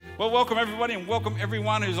Well, welcome everybody, and welcome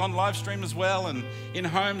everyone who's on live stream as well and in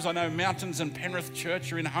homes. I know Mountains and Penrith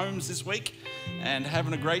Church are in homes this week and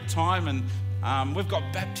having a great time. And we've got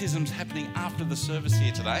baptisms happening after the service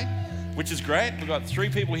here today, which is great. We've got 3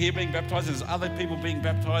 people here being baptised. There's other people being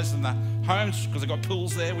baptised in the homes because they've got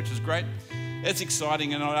pools there, which is great. It's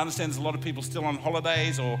exciting, and I understand there's a lot of people still on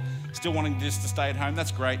holidays or still wanting just to stay at home.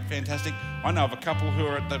 That's great, fantastic. I know of a couple who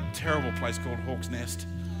are at the terrible place called Hawk's Nest,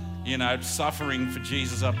 you know, suffering for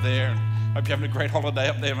Jesus up there. And hope you're having a great holiday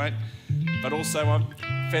up there, mate. But also, I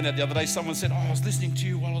found out the other day, someone said, I was listening to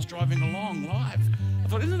you while I was driving along live. I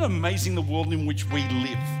thought, isn't it amazing the world in which we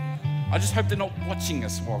live? I just hope they're not watching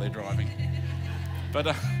us while they're driving.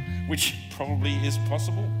 But, which probably is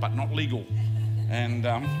possible, but not legal. And,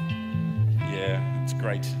 yeah, it's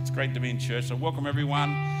great. It's great to be in church. So welcome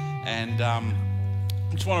everyone. And I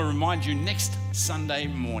just want to remind you, next Sunday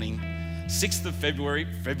morning, 6th of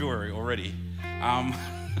February already,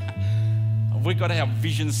 we've got our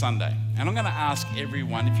Vision Sunday. And I'm going to ask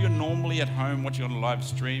everyone, if you're normally at home watching on a live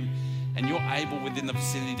stream and you're able within the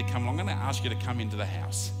vicinity to come along, I'm going to ask you to come into the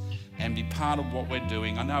house and be part of what we're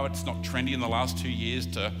doing. I know it's not trendy in the last 2 years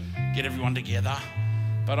to get everyone together,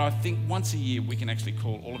 but I think once a year we can actually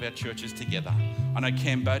call all of our churches together. I know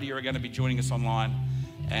Cambodia are going to be joining us online,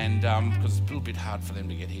 and because it's a little bit hard for them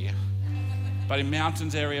to get here. But in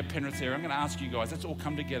Mountains area, Penrith area, I'm going to ask you guys, let's all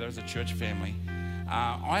come together as a church family.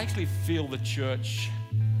 I actually feel the church,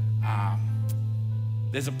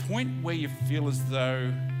 there's a point where you feel as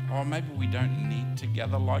though, oh, maybe we don't need to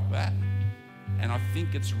gather like that. And I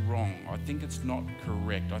think it's wrong. I think it's not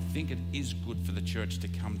correct. I think it is good for the church to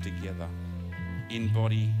come together in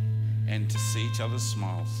body and to see each other's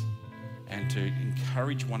smiles and to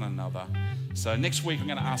encourage one another. So next week I'm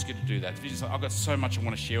going to ask you to do that. I've got so much I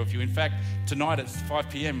want to share with you. In fact, tonight at 5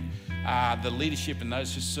 p.m, the leadership and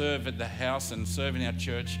those who serve at the house and serve in our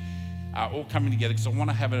church are all coming together because I want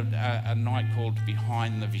to have a night called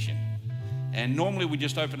Behind the Vision. And normally we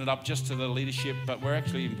just open it up just to the leadership, but we're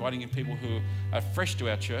actually inviting in people who are fresh to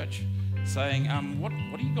our church, saying, what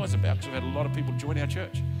are you guys about? Because we've had a lot of people join our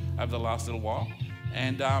church over the last little while.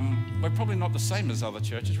 And we're probably not the same as other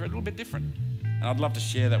churches. We're a little bit different. And I'd love to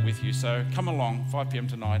share that with you. So come along, 5 p.m.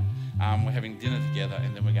 tonight. We're having dinner together,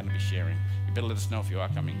 and then we're going to be sharing. You better let us know if you are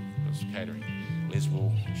coming, because catering. Liz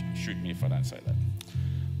will shoot me if I don't say that.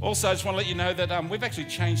 Also, I just want to let you know that we've actually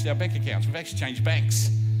changed our bank accounts. We've actually changed banks.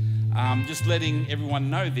 Just letting everyone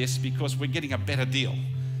know this because we're getting a better deal.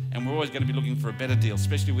 And we're always going to be looking for a better deal,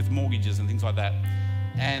 especially with mortgages and things like that.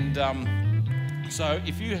 And so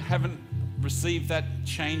if you haven't received that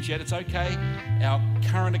change yet, it's okay. Our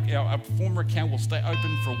former account will stay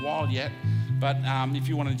open for a while yet. But if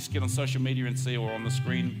you want to just get on social media and see, or on the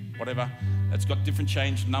screen, whatever, it's got different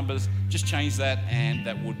change numbers, just change that and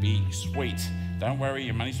that would be sweet. Don't worry,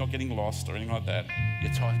 your money's not getting lost or anything like that.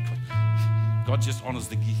 Your tithe, God just honours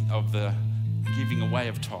the giving away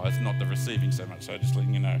of tithes, not the receiving so much. So just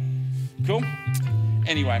letting you know. Cool?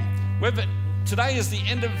 Anyway, today is the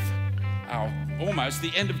end of, almost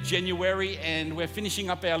the end of January, and we're finishing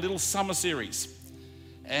up our little summer series.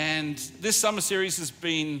 And this summer series has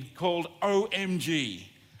been called OMG,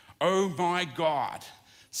 Oh My God.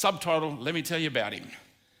 Subtitle, let me tell you about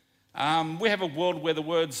him. We have a world where the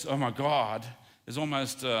words, oh my God, is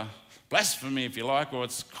almost blasphemy, if you like, or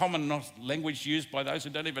it's common language used by those who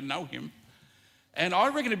don't even know him. And I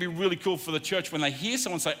reckon it'd be really cool for the church when they hear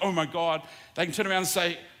someone say, oh my God, they can turn around and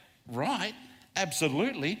say, right,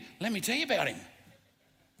 absolutely, let me tell you about him.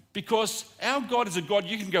 Because our God is a God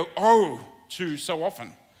you can go, oh, to so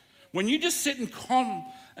often. When you just sit and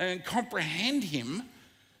comprehend him,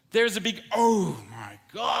 there's a big, oh my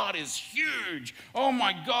God is huge. Oh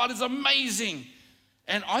my God is amazing.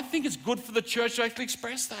 And I think it's good for the church to actually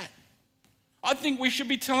express that. I think we should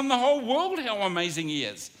be telling the whole world how amazing he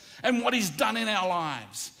is and what he's done in our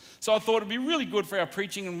lives. So I thought it'd be really good for our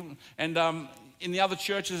preaching, and in the other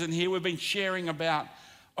churches in here, we've been sharing about,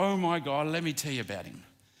 oh my God, let me tell you about him.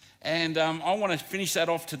 And I want to finish that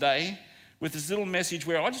off today with this little message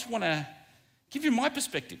where I just want to give you my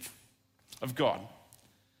perspective of God.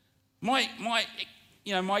 My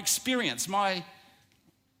experience,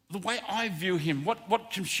 the way I view him,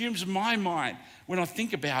 what consumes my mind when I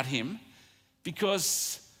think about him,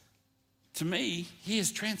 because to me, he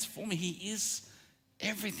has transformed me. He is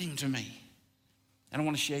everything to me. And I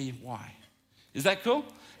want to share you why. Is that cool?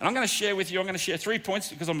 And I'm going to share with you, I'm going to share 3 points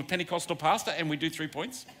because I'm a Pentecostal pastor and we do 3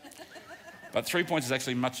 points. But 3 points is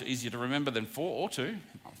actually much easier to remember than 4 or 2,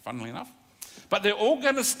 funnily enough. But they're all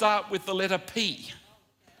going to start with the letter P.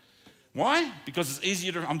 Why? Because it's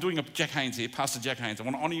easier to, I'm doing a Jack Haynes here, Pastor Jack Haynes. I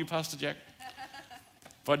want to honour you, Pastor Jack,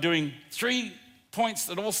 by doing 3 points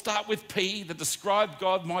that all start with P that describe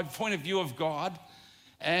God, my point of view of God.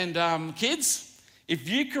 And kids, if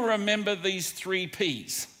you can remember these 3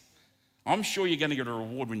 Ps, I'm sure you're going to get a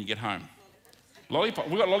reward when you get home. Lollipop.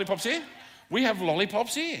 We got lollipops here? We have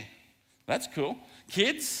lollipops here. That's cool.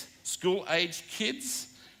 Kids, school-age kids,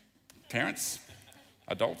 parents,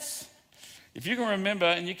 adults. If you can remember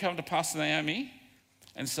and you come to Pastor Naomi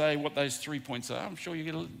and say what those 3 points are, I'm sure you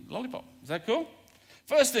get a lollipop. Is that cool?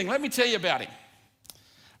 First thing, let me tell you about him.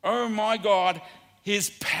 Oh my God, he's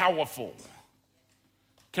powerful.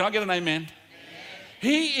 Can I get an amen?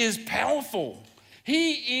 He is powerful.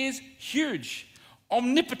 He is huge.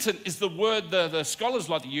 Omnipotent is the word the scholars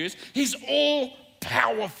like to use. He's all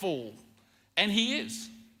powerful. And he is.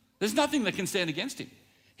 There's nothing that can stand against him.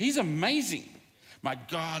 He's amazing. My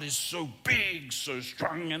God is so big, so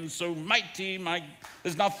strong, and so mighty.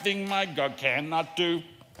 There's nothing my God cannot do.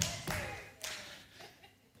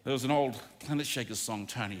 There was an old Planet Shakers song,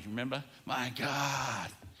 Tony, remember? My God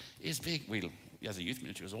is big. As a youth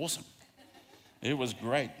minister, it was awesome. It was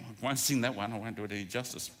great. I won't sing that one. I won't do it any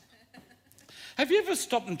justice. Have you ever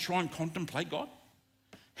stopped and tried and contemplate God?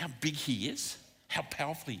 How big he is? How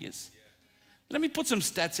powerful he is? Let me put some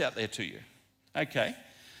stats out there to you. Okay.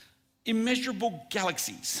 Immeasurable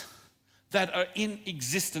galaxies that are in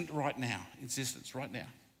existence right now.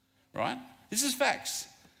 Right? This is facts.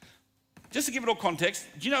 Just to give it all context,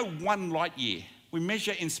 do you know 1 light year? We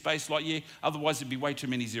measure in space light year, otherwise it'd be way too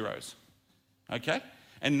many zeros. Okay?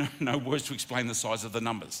 And no words to explain the size of the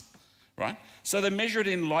numbers, right? So they measure it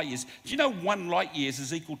in light years. Do you know 1 light years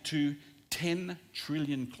is equal to 10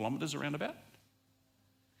 trillion kilometers around about?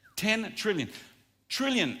 10 trillion.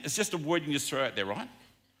 Trillion is just a word you can just throw out there, right?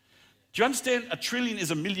 Do you understand a trillion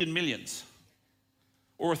is a million millions?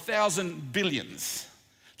 Or 1,000 billions?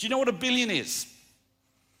 Do you know what a billion is?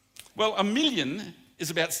 Well, a million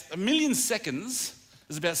seconds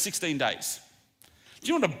is about 16 days. Do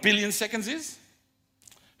you know what a billion seconds is?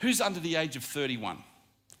 Who's under the age of 31?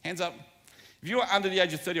 Hands up. If you are under the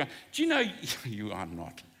age of 31, do you know, you are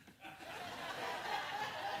not.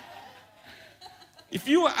 If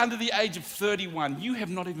you are under the age of 31, you have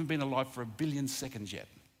not even been alive for 1 billion seconds yet.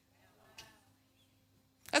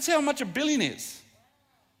 That's how much a billion is.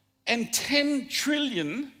 And 10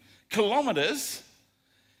 trillion kilometers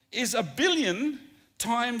is 1 billion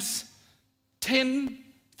times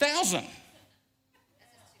 10,000.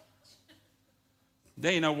 Now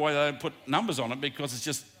you know why they don't put numbers on it, because it's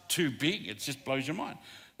just too big. It just blows your mind.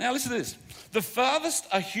 Now listen to this. The farthest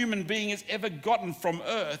a human being has ever gotten from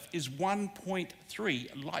Earth is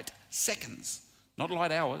 1.3 light seconds. Not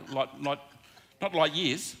light hours, not light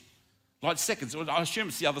years, light seconds. I assume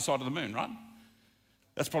it's the other side of the moon, right?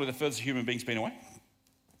 That's probably the furthest a human being's been away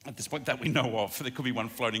at this point that we know of. There could be one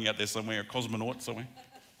floating out there somewhere, a cosmonaut somewhere.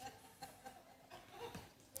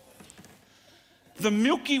 The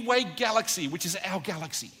Milky Way galaxy, which is our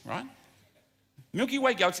galaxy, right? Milky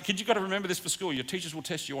Way galaxy, kids, you've got to remember this for school. Your teachers will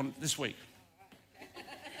test you on it this week.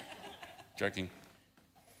 Joking.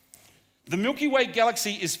 The Milky Way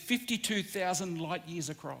galaxy is 52,000 light years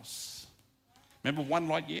across. Remember 1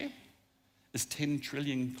 light year is 10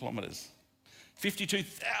 trillion kilometers.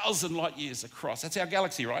 52,000 light years across. That's our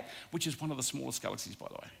galaxy, right? Which is one of the smallest galaxies, by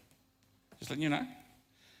the way. Just letting you know.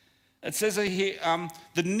 It says here,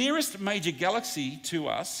 the nearest major galaxy to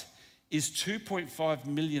us is 2.5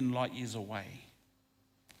 million light years away.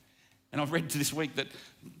 And I've read this week that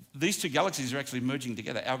these 2 galaxies are actually merging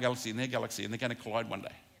together, our galaxy and their galaxy, and they're going to collide one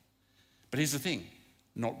day. But here's the thing,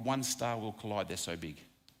 not one star will collide, they're so big.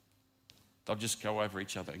 They'll just go over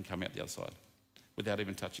each other and come out the other side without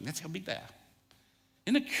even touching. That's how big they are.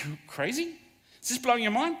 Isn't it crazy? Is this blowing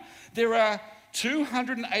your mind? There are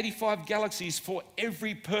 285 galaxies for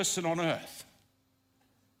every person on Earth.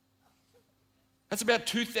 That's about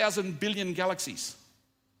 2,000 billion galaxies.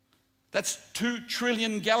 That's 2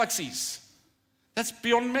 trillion galaxies. That's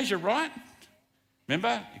beyond measure, right?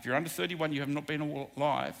 Remember, if you're under 31, you have not been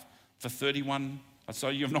alive for 31, so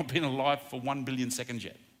you have not been alive for 1 billion seconds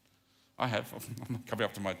yet. I have. I'm coming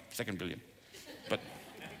up to my 2nd billion. But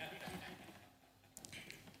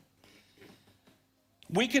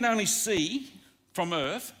we can only see from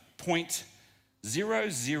Earth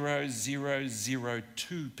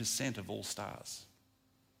 0.00002% of all stars.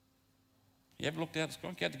 You ever looked out? Go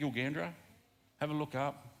out to Gilgandra, have a look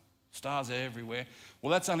up. Stars are everywhere.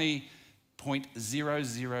 Well, that's only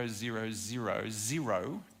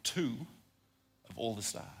 0.00002 of all the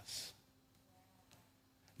stars.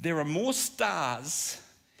 There are more stars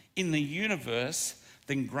in the universe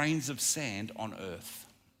than grains of sand on Earth.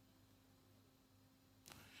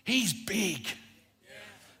 He's big.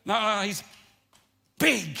 No, he's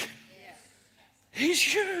big. He's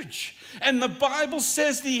huge. And the Bible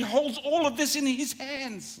says that he holds all of this in his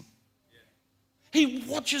hands. He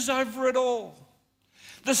watches over it all.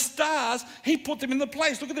 The stars, he put them in the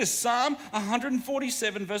place. Look at this, Psalm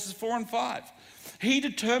 147, verses 4 and 5. He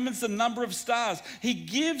determines the number of stars. He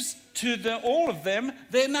gives to all of them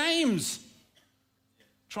their names.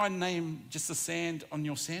 Try and name just the sand on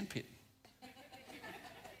your sandpit.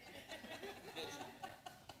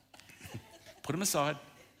 Put them aside.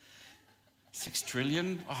 6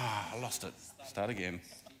 trillion. I lost it. Start again.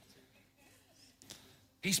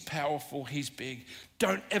 He's powerful. He's big.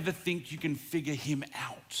 Don't ever think you can figure him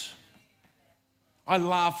out. I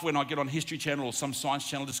laugh when I get on History Channel or some Science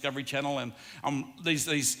Channel, Discovery Channel, and these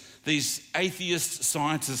atheist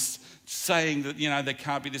scientists saying that, there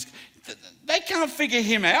can't be this. They can't figure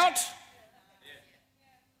him out.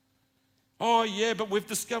 Oh, yeah, but we've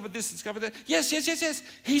discovered this, discovered that. Yes.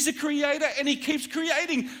 He's a creator and he keeps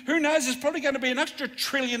creating. Who knows, there's probably going to be an extra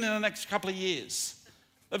trillion in the next couple of years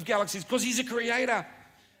of galaxies because he's a creator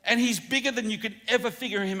and he's bigger than you could ever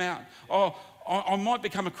figure him out. Oh, I might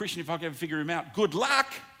become a Christian if I can ever figure him out. Good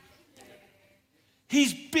luck.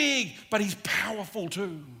 He's big, but he's powerful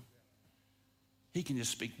too. He can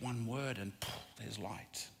just speak one word and there's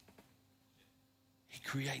light. He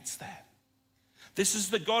creates that. This is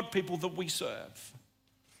the God, people, that we serve.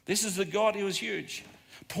 This is the God who is huge.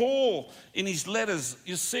 Paul, in his letters,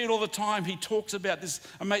 you see it all the time, he talks about this.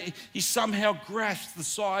 He somehow grasps the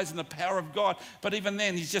size and the power of God, but even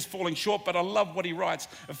then he's just falling short. But I love what he writes.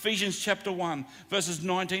 Ephesians chapter 1, verses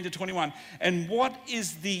 19 to 21. And what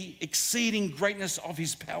is the exceeding greatness of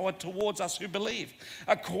his power towards us who believe,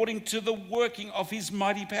 according to the working of his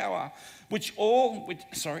mighty power, which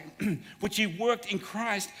he worked in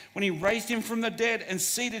Christ when he raised him from the dead and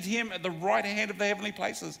seated him at the right hand of the heavenly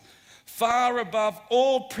places, far above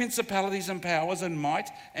all principalities and powers and might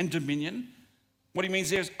and dominion. What he means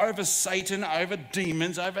there is over Satan, over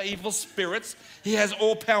demons, over evil spirits. He has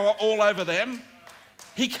all power all over them.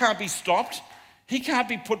 He can't be stopped. He can't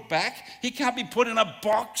be put back. He can't be put in a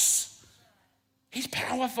box. He's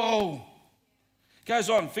powerful. Goes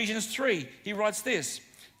on, Ephesians 3, he writes this,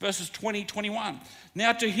 verses 20, 21.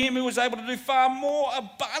 Now to him who is able to do far more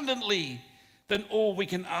abundantly than all we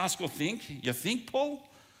can ask or think. You think, Paul?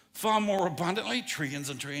 Far more abundantly, trillions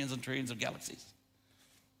and trillions and trillions of galaxies.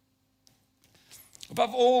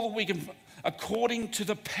 Above all we can, according to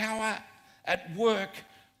the power at work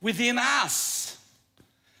within us.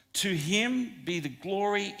 To him be the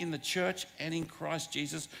glory in the church and in Christ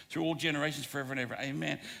Jesus through all generations forever and ever.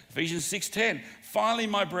 Amen. Ephesians 6:10. Finally,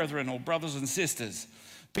 my brethren, or brothers and sisters,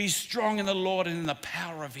 be strong in the Lord and in the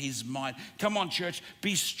power of his might. Come on, church,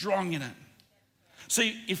 be strong in it.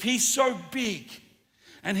 See, if he's so big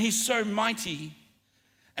and he's so mighty,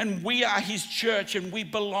 and we are his church and we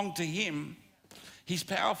belong to him, he's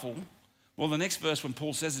powerful. Well, the next verse when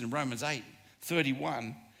Paul says it in Romans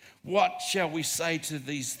 8:31, what shall we say to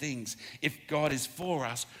these things? If God is for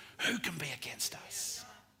us, who can be against us?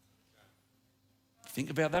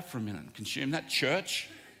 Think about that for a minute. Consume that. Church,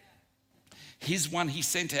 his one he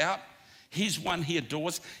sent out, his one he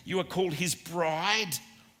adores. You are called his bride.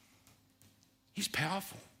 He's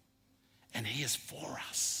powerful. And he is for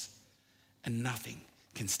us. And nothing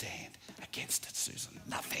can stand against it, Susan.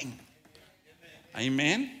 Nothing.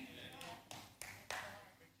 Amen.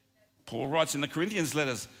 Paul writes in the Corinthians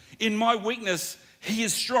letters, in my weakness, he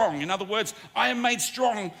is strong. In other words, I am made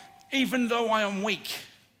strong even though I am weak.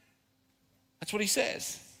 That's what he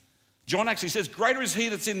says. John actually says, greater is he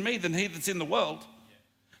that's in me than he that's in the world.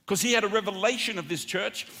 Because he had a revelation of this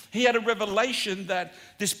church. He had a revelation that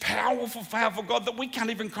this powerful, powerful God that we can't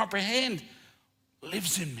even comprehend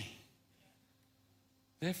lives in me.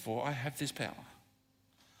 Therefore, I have this power.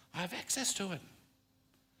 I have access to it.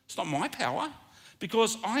 It's not my power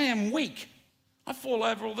because I am weak. I fall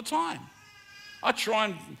over all the time. I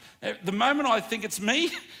try and, the moment I think it's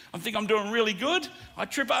me, I think I'm doing really good, I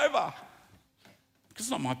trip over. Because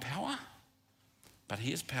it's not my power. But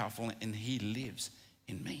he is powerful and he lives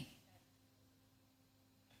in me.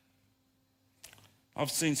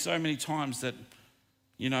 I've seen so many times that,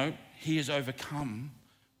 he has overcome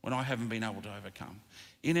when I haven't been able to overcome.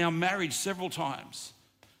 In our marriage, several times,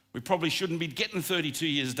 we probably shouldn't be getting 32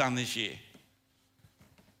 years done this year.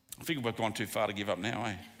 I figure we've gone too far to give up now,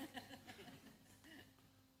 eh?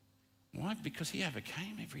 Why? Because he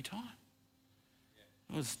overcame every time.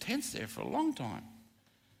 It was tense there for a long time.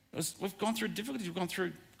 We've gone through difficulties, we've gone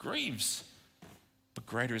through griefs. But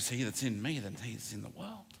greater is he that's in me than he that's in the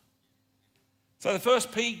world. So the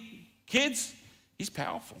first P, kids, he's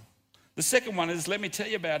powerful. The second one is, let me tell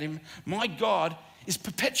you about him. My God is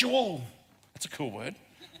perpetual. That's a cool word.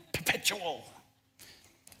 Perpetual.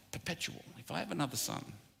 Perpetual. If I have another son,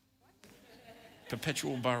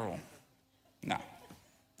 perpetual Burrell. No.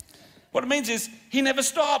 What it means is he never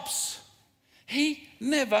stops. He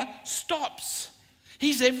never stops.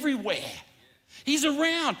 He's everywhere. He's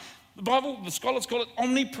around. The Bible, the scholars call it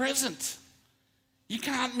omnipresent. You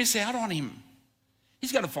can't miss out on him.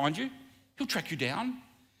 He's going to find you. He'll track you down.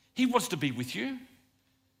 He wants to be with you.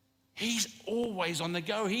 He's always on the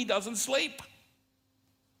go. He doesn't sleep.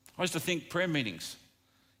 I used to think prayer meetings,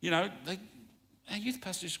 our youth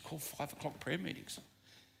pastors call 5 o'clock prayer meetings.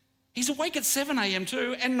 He's awake at 7 a.m.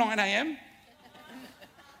 too, and 9 a.m.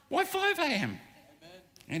 Why 5 a.m.?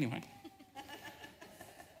 Anyway.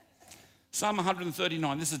 Psalm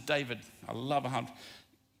 139, this is David. I love 100.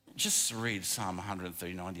 Just read Psalm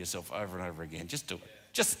 139 to yourself over and over again. Just do it.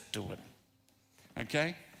 Just do it.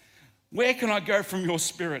 Okay? Where can I go from your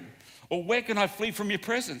spirit? Or where can I flee from your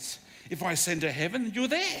presence? If I ascend to heaven, you're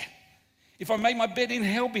there. If I make my bed in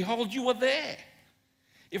hell, behold, you are there.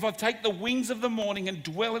 If I take the wings of the morning and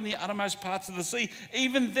dwell in the uttermost parts of the sea,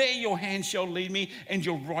 even there your hand shall lead me and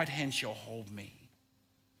your right hand shall hold me.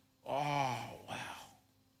 Oh, wow.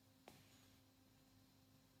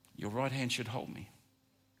 Your right hand should hold me.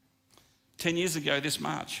 10 years ago this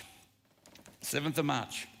March, 7th of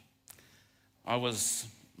March, I was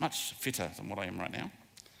much fitter than what I am right now.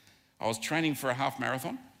 I was training for a half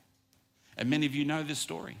marathon, and many of you know this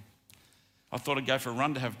story. I thought I'd go for a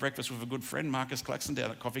run to have breakfast with a good friend, Marcus Claxton,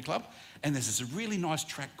 down at Coffee Club, and there's this really nice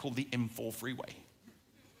track called the M4 Freeway.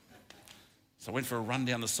 So I went for a run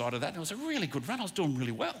down the side of that, and it was a really good run. I was doing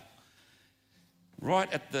really well.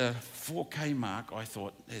 Right at the 4K mark, I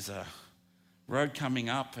thought, there's a road coming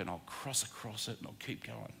up, and I'll cross across it, and I'll keep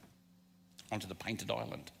going onto the Painted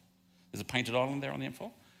Island. There's a Painted Island there on the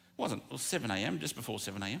M4. It was 7 a.m., just before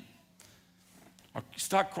 7 a.m. I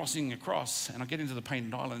start crossing across, and I get into the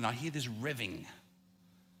Painted Island, and I hear this revving.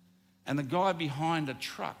 And the guy behind a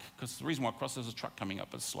truck, because the reason why I crossed, there's a truck coming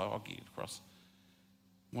up, it's slow, I'll get across,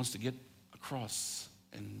 wants to get across,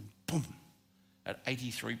 and boom, at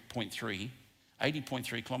 80.3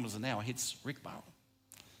 kilometres an hour, hits Rick Burrell.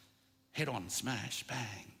 Head on, smash,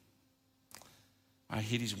 bang. I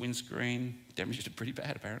hit his windscreen, damaged it pretty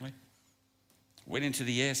bad apparently. Went into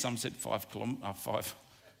the air, some said 5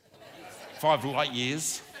 light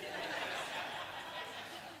years.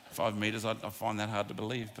 5 metres, I find that hard to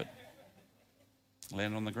believe, but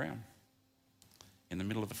landed on the ground in the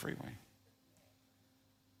middle of the freeway.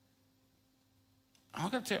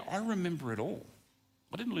 I've got to tell you, I remember it all.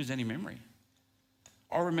 I didn't lose any memory.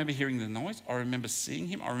 I remember hearing the noise. I remember seeing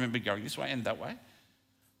him. I remember going this way and that way.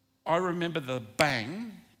 I remember the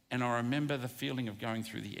bang, and I remember the feeling of going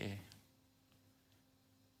through the air.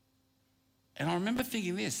 And I remember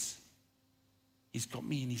thinking this, he's got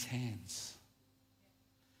me in his hands.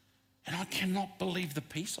 And I cannot believe the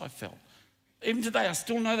peace I felt. Even today, I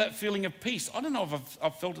still know that feeling of peace. I don't know if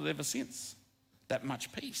I've felt it ever since, that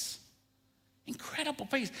much peace. Incredible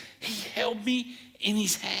peace. He held me in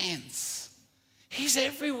his hands. He's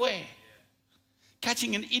everywhere.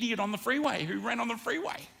 Catching an idiot on the freeway who ran on the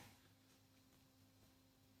freeway.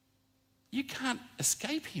 You can't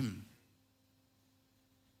escape him.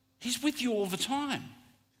 He's with you all the time.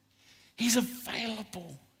 He's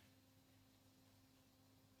available.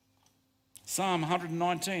 Psalm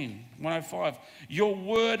 119, 105. Your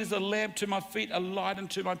word is a lamp to my feet, a light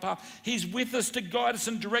unto my path. He's with us to guide us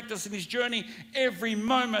and direct us in his journey every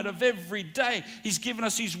moment of every day. He's given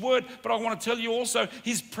us his word, but I want to tell you also,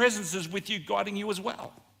 his presence is with you, guiding you as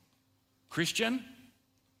well. Christian,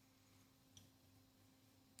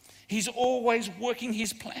 he's always working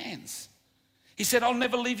his plans. He said, I'll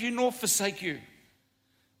never leave you nor forsake you.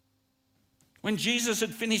 When Jesus had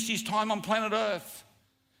finished his time on planet Earth,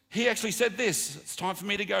 he actually said this, it's time for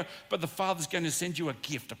me to go, but the Father's going to send you a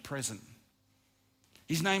gift, a present.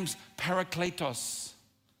 His name's Parakletos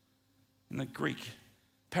in the Greek.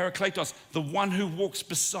 Parakletos, the one who walks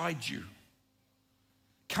beside you.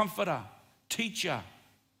 Comforter, teacher,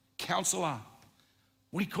 counselor.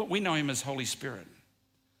 We know him as Holy Spirit.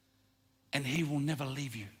 And he will never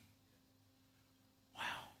leave you. Wow.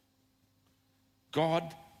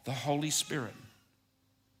 God, the Holy Spirit.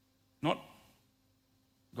 Not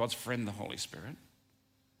God's friend, the Holy Spirit.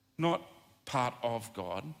 Not part of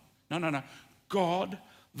God. No. God,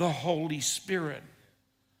 the Holy Spirit,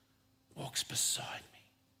 walks beside me.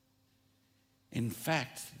 In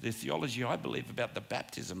fact, the theology I believe about the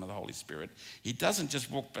baptism of the Holy Spirit, he doesn't just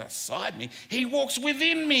walk beside me, he walks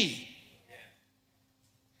within me.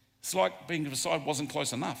 It's like being beside wasn't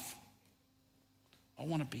close enough. I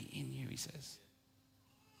want to be in you, he says.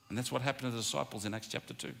 And that's what happened to the disciples in Acts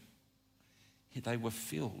chapter 2. They were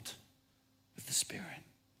filled with the Spirit.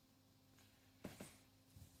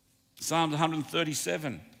 Psalm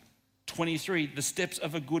 137:23, the steps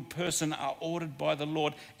of a good person are ordered by the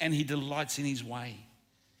Lord, and he delights in his way.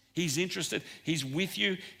 He's interested. He's with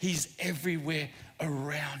you. He's everywhere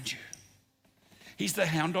around you. He's the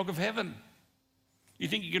hound dog of heaven. You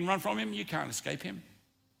think you can run from him? You can't escape him.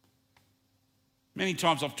 Many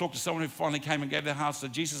times I've talked to someone who finally came and gave their hearts to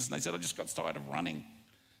Jesus, and they said, I just got tired of running.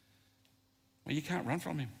 Well, you can't run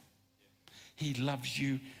from him. He loves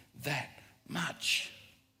you that much.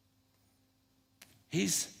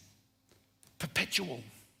 He's perpetual.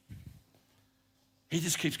 He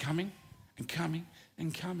just keeps coming and coming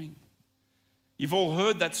and coming. You've all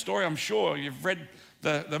heard that story, I'm sure. You've read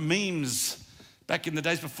the memes back in the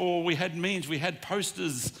days before we had memes. We had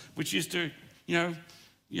posters which used to,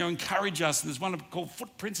 encourage us. And there's one called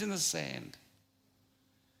Footprints in the Sand.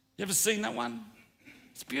 You ever seen that one?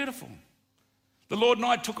 It's beautiful. The Lord and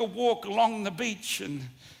I took a walk along the beach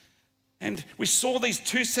and we saw these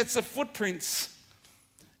two sets of footprints.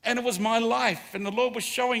 And it was my life. And the Lord was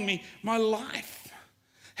showing me my life.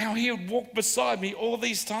 How he had walked beside me all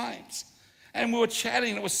these times. And we were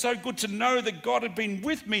chatting. It was so good to know that God had been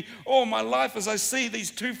with me all my life as I see these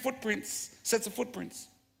two footprints, sets of footprints.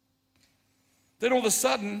 Then all of a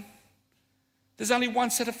sudden, there's only one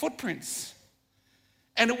set of footprints.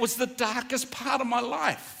 And it was the darkest part of my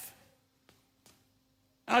life.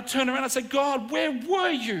 And I turned around and I said, God, where were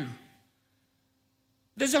you?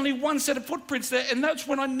 There's only one set of footprints there, and that's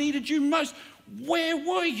when I needed you most. Where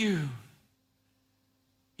were you?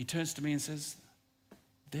 He turns to me and says,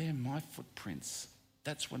 they're my footprints.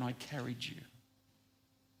 That's when I carried you.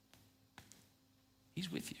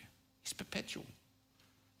 He's with you. He's perpetual.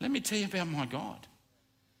 Let me tell you about my God.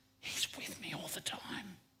 He's with me all the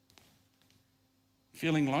time.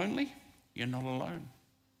 Feeling lonely? You're not alone.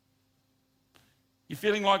 You're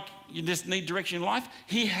feeling like you just need direction in life?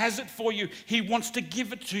 He has it for you. He wants to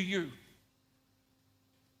give it to you.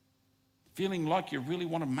 Feeling like you really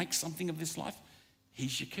want to make something of this life?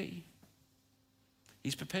 He's your key.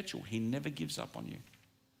 He's perpetual. He never gives up on you.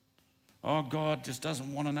 Oh, God just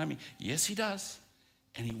doesn't want to know me. Yes, he does.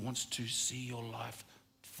 And he wants to see your life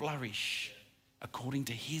flourish according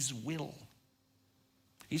to his will.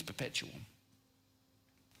 He's perpetual.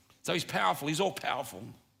 So he's powerful. He's all powerful.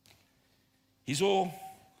 He's all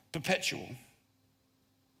perpetual.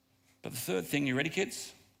 But the third thing, you ready,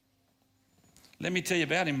 kids? Let me tell you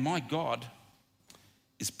about him. My God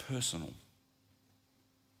is personal.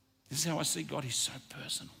 This is how I see God. He's so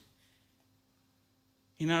personal.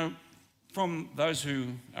 You know, from those who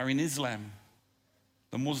are in Islam,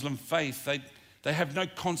 the Muslim faith, they have no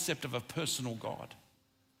concept of a personal God.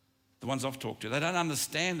 The ones I've talked to, they don't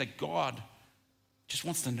understand that God just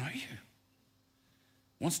wants to know you,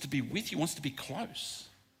 wants to be with you, wants to be close.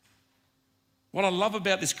 What I love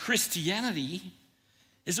about this Christianity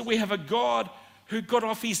is that we have a God who got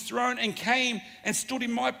off his throne and came and stood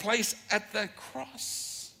in my place at the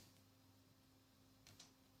cross.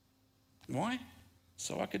 Why?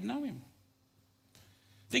 So I could know him.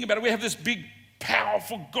 Think about it. We have this big,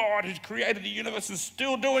 powerful God who's created the universe and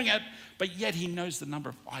still doing it, but yet he knows the number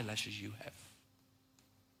of eyelashes you have.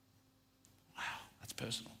 Wow, that's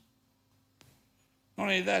personal. Not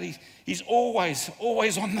only that, he's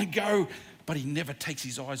always on the go, but he never takes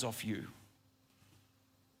his eyes off you.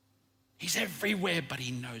 He's everywhere, but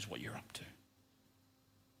he knows what you're up to.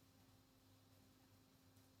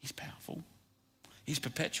 He's powerful. He's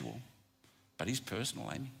perpetual. But he's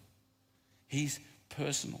personal, Amy. He's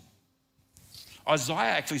personal. Isaiah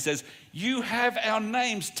actually says, you have our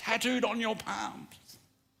names tattooed on your palms.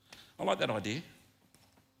 I like that idea.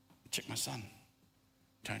 Check my son,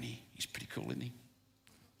 Tony. He's pretty cool, isn't he?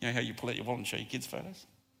 You know how you pull out your wallet and show your kids photos?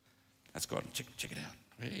 That's God. Check it out.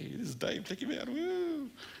 Hey, this is Dave. Check him out. Woo.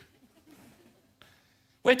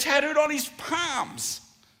 We're tattooed on his palms.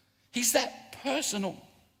 He's that personal.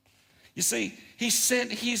 You see, he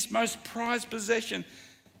sent his most prized possession,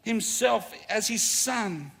 himself as his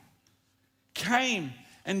son, came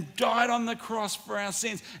and died on the cross for our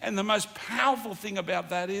sins. And the most powerful thing about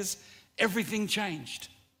that is everything changed.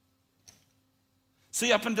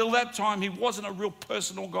 See, up until that time, he wasn't a real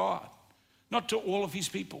personal God, not to all of his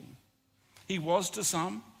people. He was to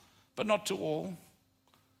some, but not to all.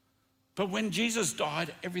 But when Jesus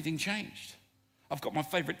died, everything changed. I've got my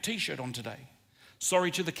favorite t-shirt on today.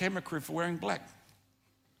 Sorry to the camera crew for wearing black.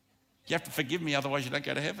 You have to forgive me, otherwise you don't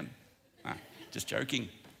go to heaven. No, just joking.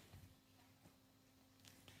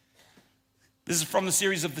 This is from the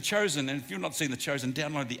series of The Chosen, and if you've not seen The Chosen,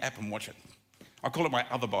 download the app and watch it. I call it my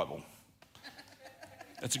other Bible.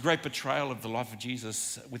 It's a great portrayal of the life of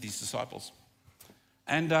Jesus with his disciples.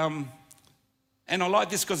 And And I like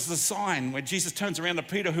this because it's a sign where Jesus turns around to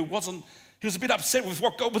Peter, he was a bit upset with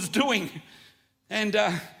what God was doing. And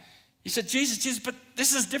he said, Jesus, but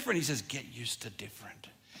this is different. He says, get used to different.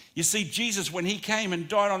 You see, Jesus, when he came and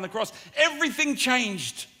died on the cross, everything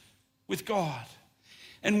changed with God.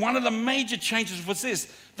 And one of the major changes was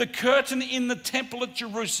this: the curtain in the temple at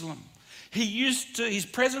Jerusalem. His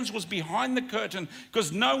presence was behind the curtain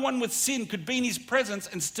because no one with sin could be in his presence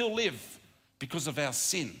and still live because of our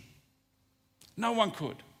sin. No one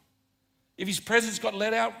could. If his presence got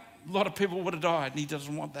let out, a lot of people would have died, and he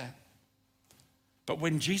doesn't want that. But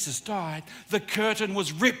when Jesus died, the curtain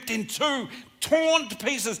was ripped in two, torn to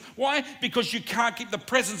pieces. Why? Because you can't keep the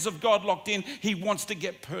presence of God locked in. He wants to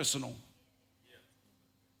get personal.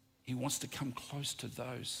 He wants to come close to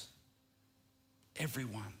those,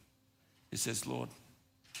 everyone. He says, Lord,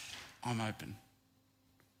 I'm open.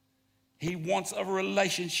 He wants a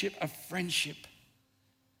relationship, a friendship.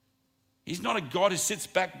 He's not a God who sits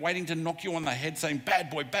back waiting to knock you on the head saying,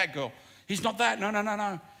 bad boy, bad girl. He's not that.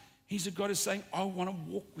 No. He's a God who's saying, I want to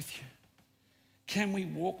walk with you. Can we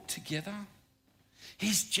walk together?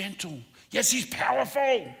 He's gentle. Yes, he's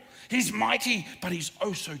powerful. He's mighty, but he's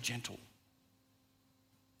oh so gentle.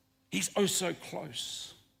 He's oh so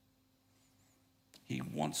close.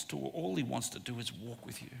 All he wants to do is walk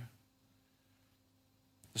with you.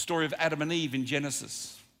 The story of Adam and Eve in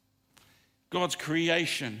Genesis. God's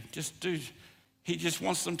creation. He just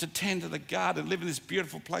wants them to tend to the garden, live in this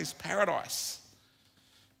beautiful place, paradise.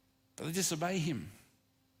 But they disobey him.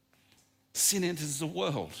 Sin enters the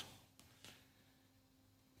world.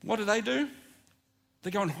 What do?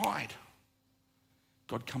 They go and hide.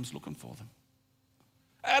 God comes looking for them.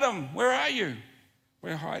 Adam, where are you?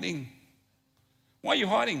 We're hiding. Why are you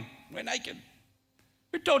hiding? We're naked.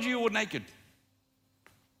 Who told you were naked?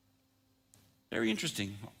 Very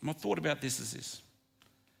interesting. My thought about this is this.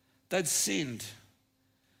 They'd sinned,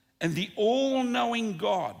 and the all-knowing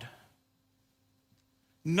God,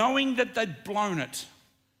 knowing that they'd blown it,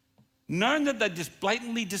 knowing that they'd just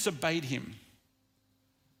blatantly disobeyed him,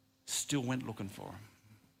 still went looking for them.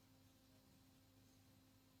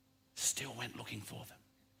 Still went looking for them.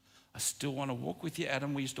 I still want to walk with you,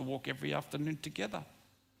 Adam. We used to walk every afternoon together.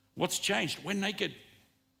 What's changed? We're naked.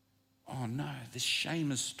 Oh no, this shame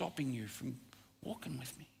is stopping you from walking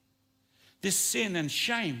with me. This sin and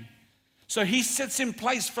shame. So he sets in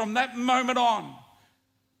place from that moment on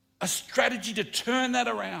a strategy to turn that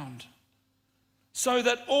around so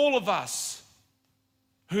that all of us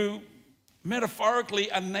who metaphorically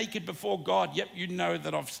are naked before God, yep, you know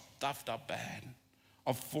that I've stuffed up bad.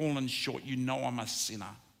 I've fallen short. You know I'm a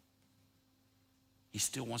sinner. He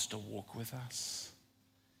still wants to walk with us.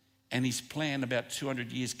 And his plan about 200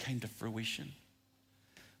 years came to fruition,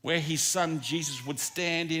 where his son Jesus would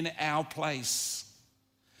stand in our place,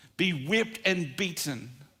 be whipped and beaten,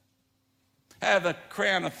 have a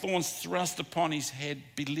crown of thorns thrust upon his head,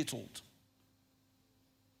 belittled,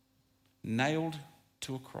 nailed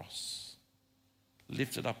to a cross,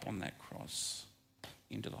 lifted up on that cross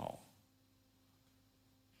into the hole,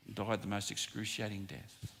 died the most excruciating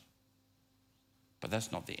death. But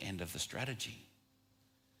that's not the end of the strategy.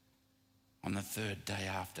 On the third day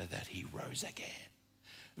after that, he rose again,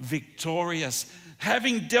 victorious,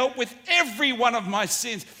 having dealt with every one of my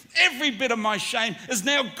sins. Every bit of my shame is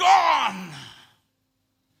now gone.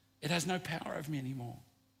 It has no power over me anymore.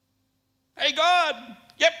 Hey God,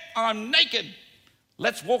 yep, I'm naked.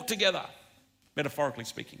 Let's walk together, metaphorically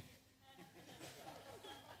speaking.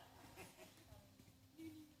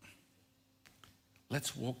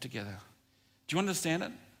 Let's walk together. Do you understand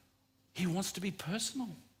it? He wants to be personal.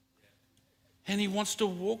 And he wants to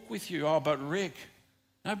walk with you. Oh, but Rick,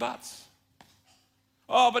 no buts.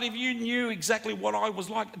 Oh, but if you knew exactly what I was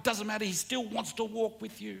like, it doesn't matter. He still wants to walk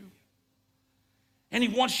with you. And he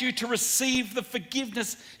wants you to receive the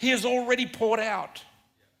forgiveness he has already poured out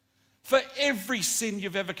for every sin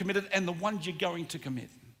you've ever committed and the ones you're going to commit.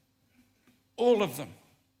 All of them.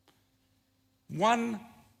 One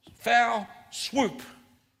foul swoop.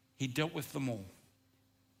 He dealt with them all.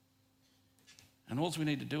 And all we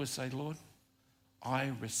need to do is say, Lord,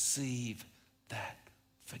 I receive that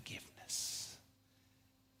forgiveness.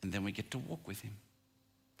 And then we get to walk with him.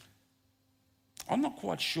 I'm not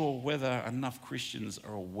quite sure whether enough Christians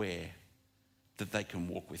are aware that they can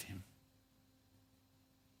walk with him.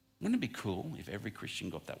 Wouldn't it be cool if every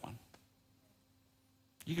Christian got that one?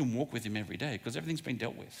 You can walk with him every day because everything's been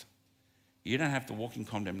dealt with. You don't have to walk in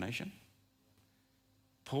condemnation.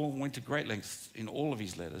 Paul went to great lengths in all of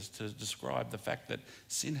his letters to describe the fact that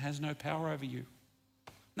sin has no power over you.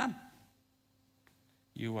 None.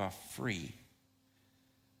 You are free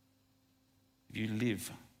if you live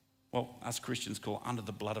well, us Christians call under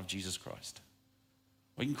the blood of Jesus Christ.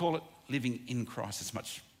 Or you can call it living in Christ. It's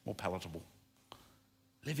much more palatable.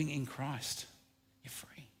 Living in Christ, you're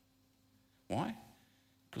free. Why?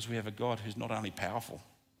 Because we have a God who's not only powerful.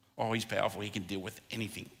 Oh, he's powerful, he can deal with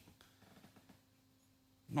anything.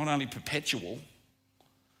 Not only perpetual,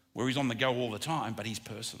 where he's on the go all the time, but he's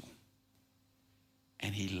personal.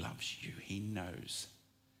 And he loves you. He knows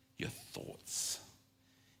your thoughts.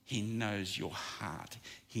 He knows your heart.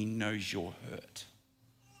 He knows your hurt.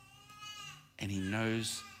 And he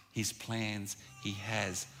knows his plans he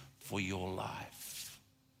has for your life.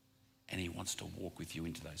 And he wants to walk with you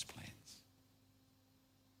into those plans.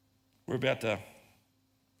 We're about to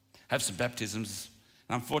have some baptisms.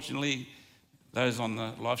 And unfortunately, those on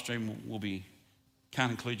the live stream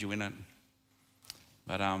can't include you in it.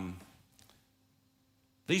 But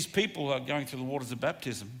these people are going through the waters of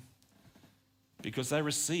baptism because they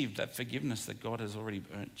received that forgiveness that God has already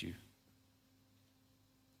earned you.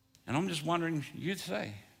 And I'm just wondering, you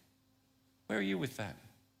today, where are you with that?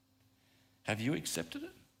 Have you accepted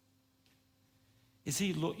it? Is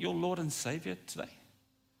he your Lord and Savior today?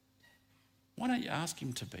 Why don't you ask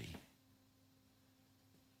him to be?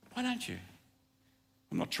 Why don't you?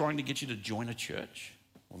 I'm not trying to get you to join a church,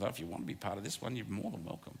 although if you want to be part of this one, you're more than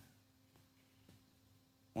welcome.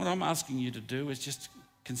 What I'm asking you to do is just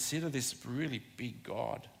consider this really big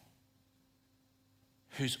God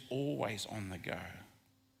who's always on the go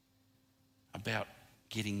about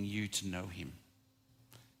getting you to know him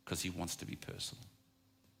because he wants to be personal.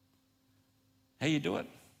 How you do it?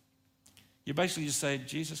 You basically just say,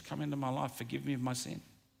 Jesus, come into my life, forgive me of my sin.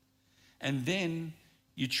 And then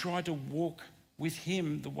you try to walk with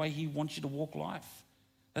him the way he wants you to walk life.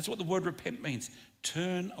 That's what the word repent means.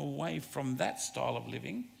 Turn away from that style of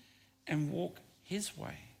living and walk his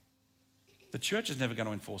way. The church is never going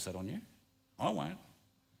to enforce that on you. I won't.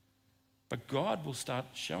 But God will start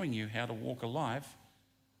showing you how to walk a life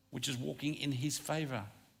which is walking in his favor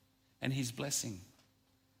and his blessing.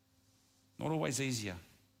 Not always easier,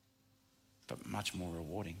 but much more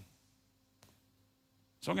rewarding.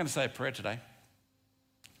 So I'm going to say a prayer today.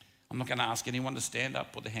 I'm not going to ask anyone to stand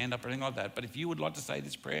up, put their hand up or anything like that. But if you would like to say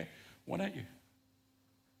this prayer, why don't you?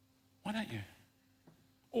 Why don't you?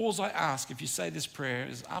 All I ask if you say this prayer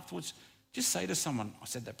is afterwards, just say to someone, I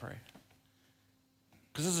said that prayer.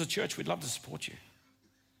 Because as a church, we'd love to support you.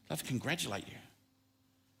 We'd love to congratulate you.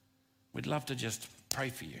 We'd love to just pray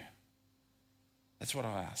for you. That's what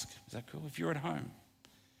I ask. Is that cool? If you're at home and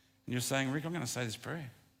you're saying, Rick, I'm going to say this prayer.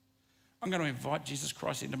 I'm going to invite Jesus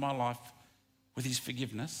Christ into my life with his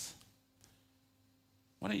forgiveness.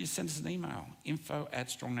 Why don't you send us an email,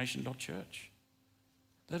 info@strongnation.church.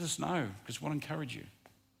 Let us know, because we want to encourage you.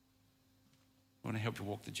 We want to help you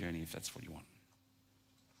walk the journey if that's what you want.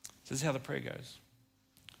 So this is how the prayer goes.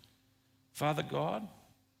 Father God,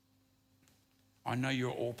 I know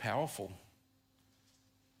you're all powerful.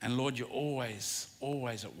 And Lord, you're always,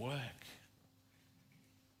 always at work.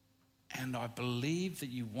 And I believe that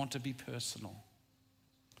you want to be personal.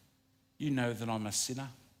 You know that I'm a sinner.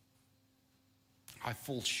 I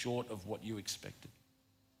fall short of what you expected.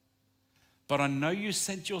 But I know you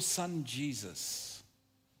sent your son Jesus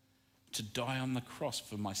to die on the cross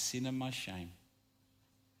for my sin and my shame.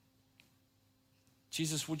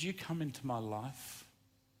 Jesus, would you come into my life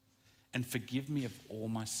and forgive me of all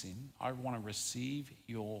my sin? I want to receive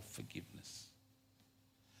your forgiveness.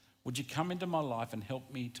 Would you come into my life and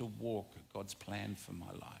help me to walk God's plan for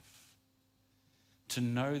my life? To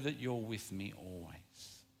know that you're with me always.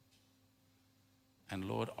 And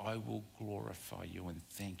Lord, I will glorify you and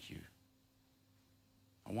thank you.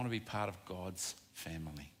 I want to be part of God's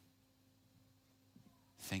family.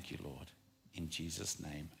 Thank you, Lord. In Jesus'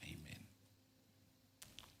 name, amen.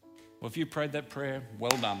 Well, if you prayed that prayer,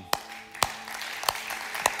 well done.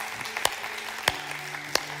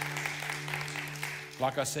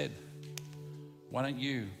 Like I said, why don't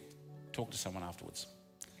you talk to someone afterwards?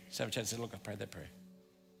 Just have a chat and say, look, I prayed that prayer.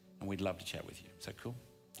 And we'd love to chat with you. Is that cool?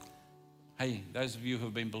 Hey, those of you who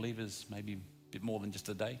have been believers maybe a bit more than just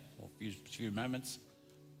a day or a few moments,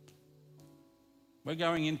 we're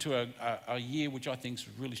going into a year which I think is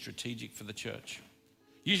really strategic for the church.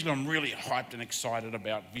 Usually I'm really hyped and excited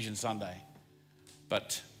about Vision Sunday.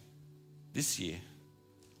 But this year,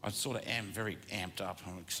 I sort of am very amped up.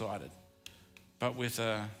 I'm excited. But with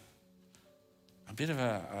a bit of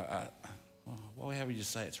well, how would you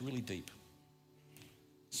say it? It's really deep.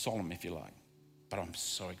 Solemn, if you like. But I'm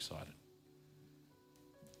so excited.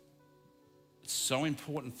 It's so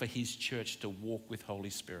important for his church to walk with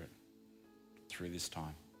Holy Spirit through this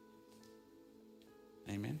time.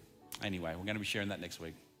 Amen? Anyway, we're going to be sharing that next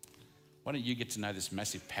week. Why don't you get to know this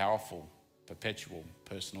massive, powerful, perpetual,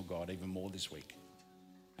 personal God even more this week?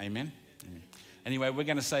 Amen? Anyway, we're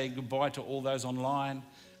going to say goodbye to all those online.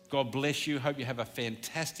 God bless you. Hope you have a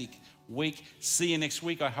fantastic week. See you next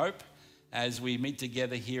week, I hope, as we meet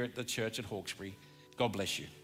together here at the church at Hawkesbury. God bless you.